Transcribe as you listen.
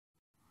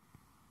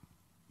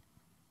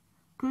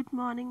Good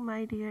morning,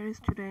 my dear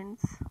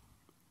students.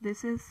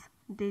 This is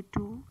day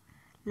 2,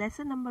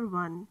 lesson number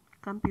 1,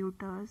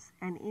 Computers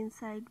and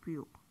Inside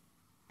View.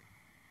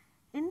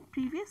 In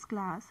previous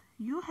class,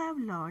 you have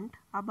learned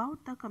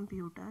about the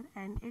computer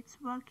and its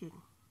working.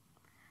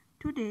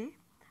 Today,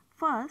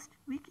 first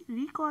we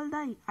recall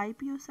the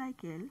IPO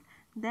cycle,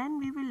 then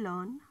we will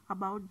learn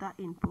about the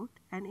input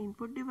and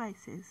input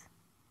devices.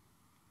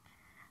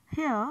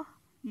 Here,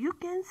 you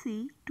can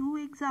see two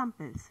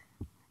examples.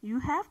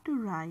 You have to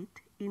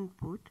write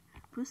input,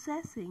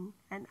 processing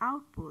and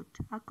output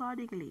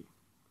accordingly.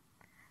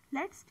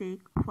 Let's take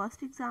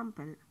first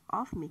example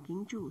of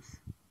making juice.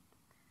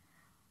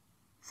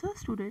 So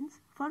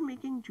students, for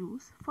making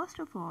juice, first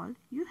of all,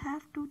 you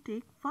have to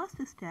take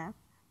first step,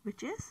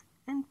 which is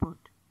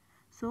input.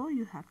 So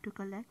you have to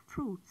collect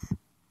fruits.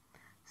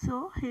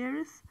 So here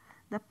is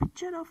the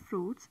picture of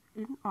fruits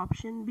in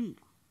option B.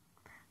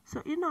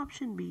 So in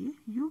option B,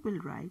 you will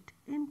write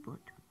input.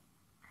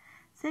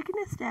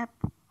 Second step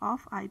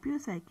of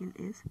IPO cycle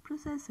is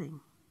processing.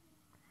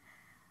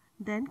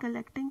 Then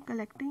collecting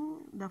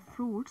the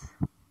fruits,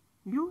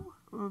 you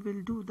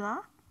will do the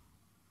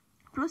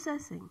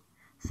processing.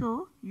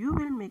 So you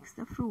will mix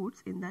the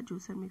fruits in the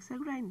juicer mixer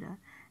grinder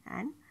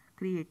and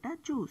create a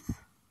juice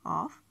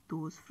of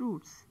those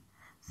fruits.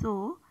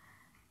 So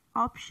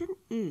option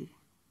A,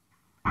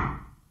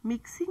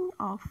 mixing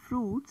of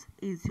fruits,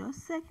 is your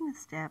second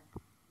step.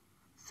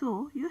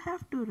 So you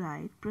have to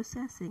write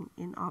processing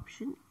in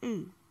option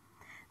A.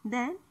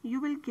 Then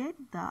you will get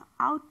the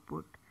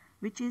output,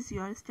 which is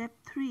your step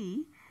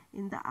 3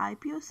 in the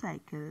IPO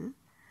cycle.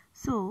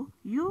 So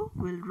you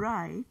will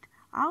write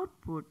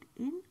output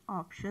in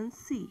option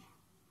C.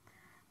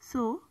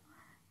 So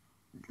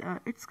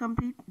it's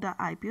complete the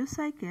IPO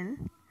cycle.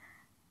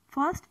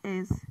 First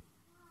is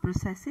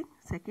processing,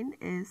 second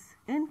is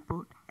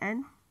input,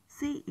 and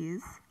C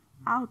is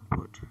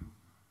output.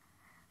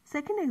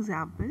 Second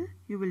example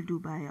you will do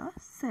by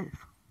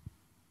yourself.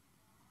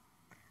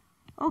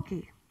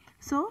 Okay,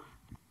 so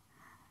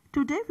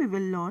today we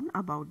will learn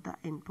about the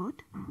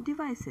input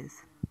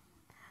devices.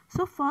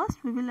 So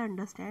first we will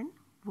understand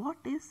what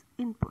is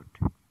input.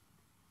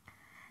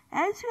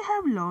 As you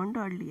have learned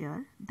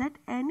earlier that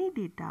any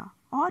data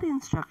or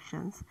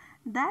instructions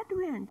that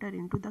we enter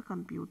into the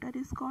computer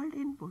is called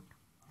input.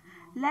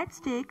 Let's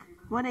take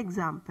one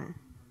example.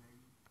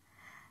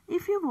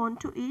 If you want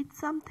to eat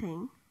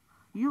something,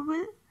 you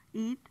will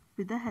eat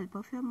with the help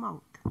of your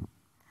mouth.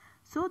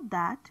 So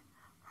that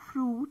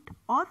fruit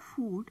or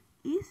food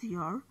is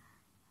your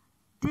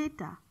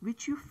data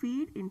which you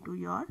feed into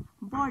your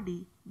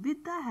body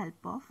with the help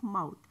of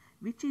mouth,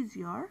 which is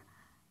your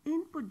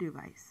input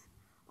device.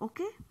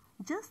 Okay,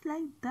 just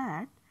like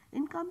that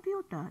in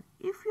computer,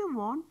 if you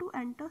want to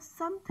enter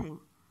something,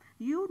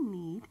 you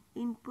need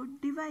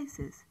input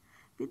devices.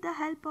 With the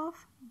help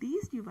of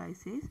these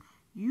devices,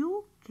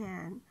 you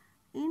can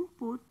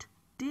input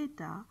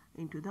data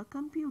into the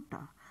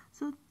computer.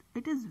 So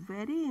it is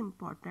very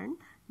important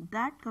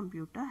that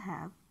computer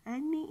have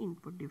any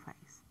input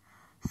device.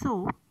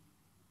 So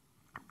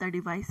the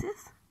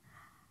devices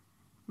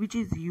which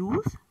are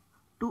used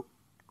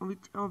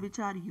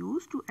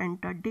to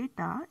enter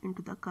data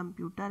into the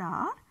computer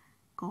are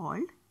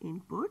called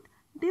input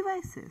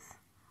devices.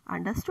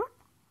 Understood?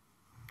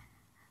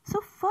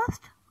 So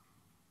first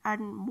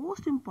and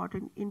most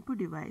important input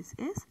device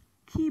is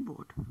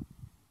keyboard.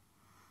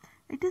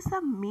 It is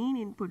the main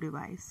input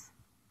device.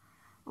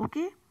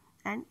 Okay,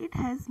 and it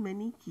has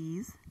many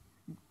keys,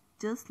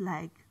 just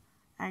like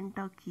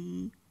enter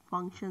key,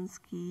 functions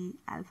key,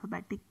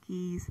 alphabetic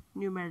keys,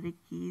 numeric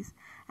keys,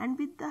 and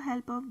with the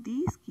help of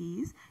these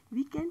keys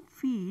we can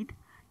feed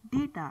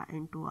data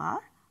into our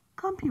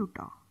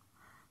computer.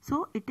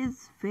 So it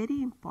is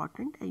very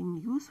important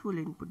and useful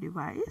input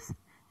device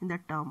in the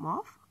term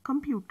of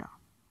computer.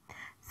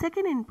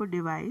 Second input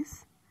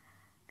device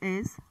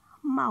is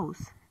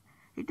mouse.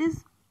 It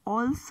is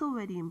also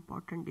very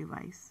important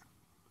device.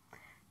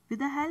 With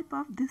the help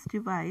of this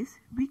device,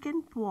 we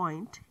can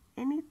point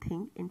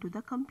anything into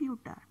the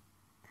computer.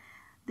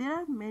 There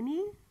are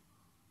many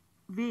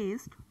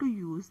ways to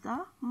use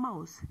the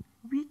mouse.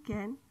 We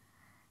can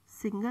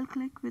single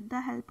click with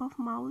the help of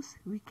mouse.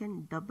 We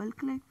can double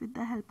click with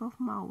the help of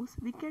mouse.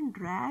 We can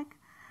drag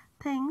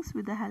things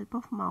with the help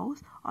of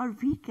mouse, or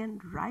we can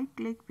right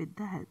click with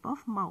the help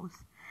of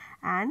mouse.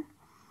 And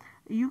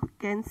you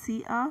can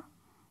see a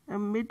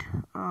mid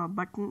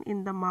button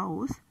in the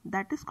mouse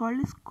that is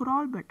called a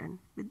scroll button.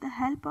 With the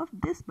help of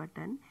this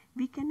button,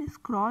 we can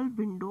scroll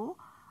window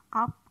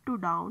up to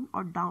down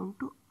or down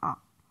to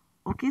up.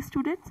 Okay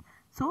students,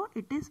 so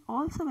it is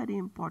also very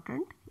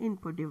important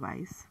input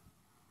device.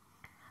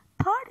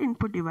 Third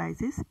input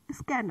device is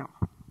scanner.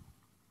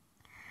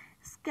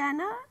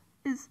 Scanner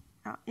is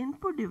an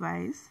input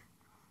device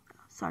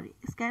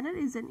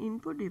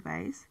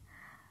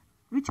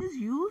which is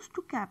used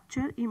to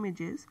capture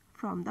images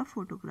from the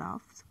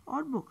photographs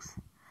or books.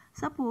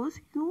 Suppose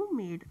you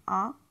made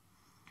a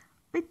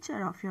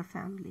picture of your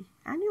family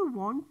and you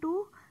want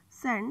to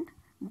send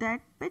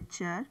that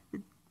picture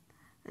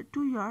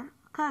to your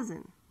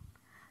cousin.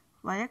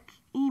 via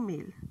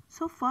email.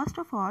 So first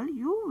of all,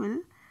 you will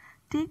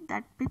take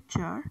that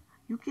picture.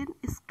 You can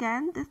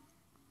scan this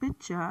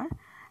picture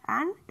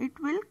and it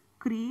will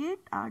create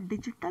a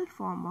digital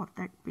form of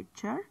that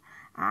picture,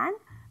 and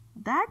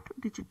that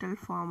digital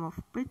form of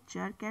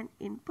picture can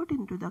input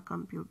into the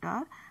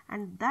computer,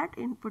 and that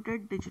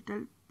inputted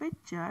digital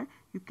picture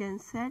you can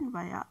send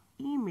via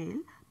email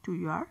to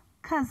your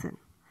cousin.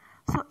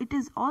 So it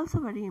is also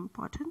very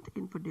important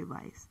input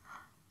device.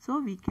 So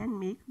we can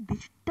make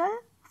digital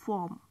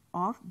form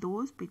of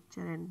those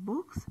picture and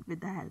books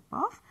with the help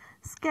of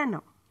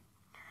scanner.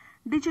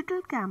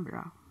 Digital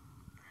camera.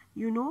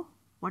 You know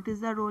what is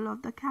the role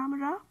of the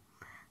camera?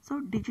 So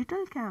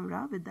digital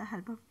camera, with the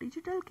help of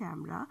digital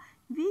camera,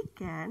 we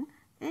can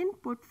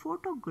input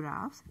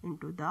photographs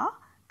into the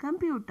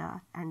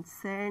computer and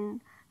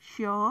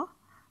share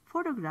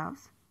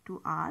photographs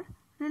to our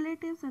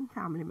relatives and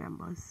family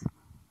members.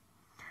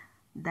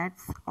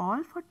 That's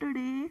all for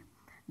today.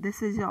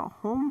 This is your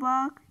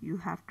homework. You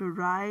have to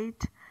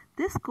write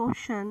this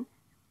question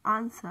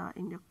answer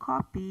in your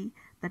copy,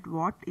 that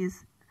what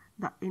is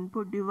the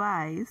input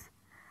device.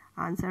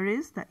 Answer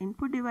is, the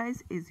input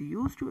device is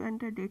used to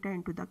enter data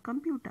into the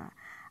computer,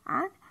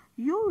 and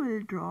you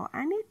will draw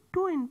any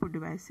two input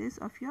devices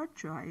of your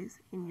choice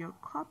in your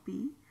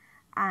copy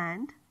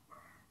and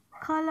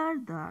color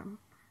them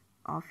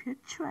of your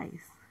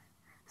choice.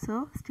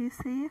 So stay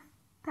safe.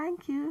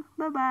 Thank you.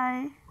 Bye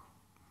bye.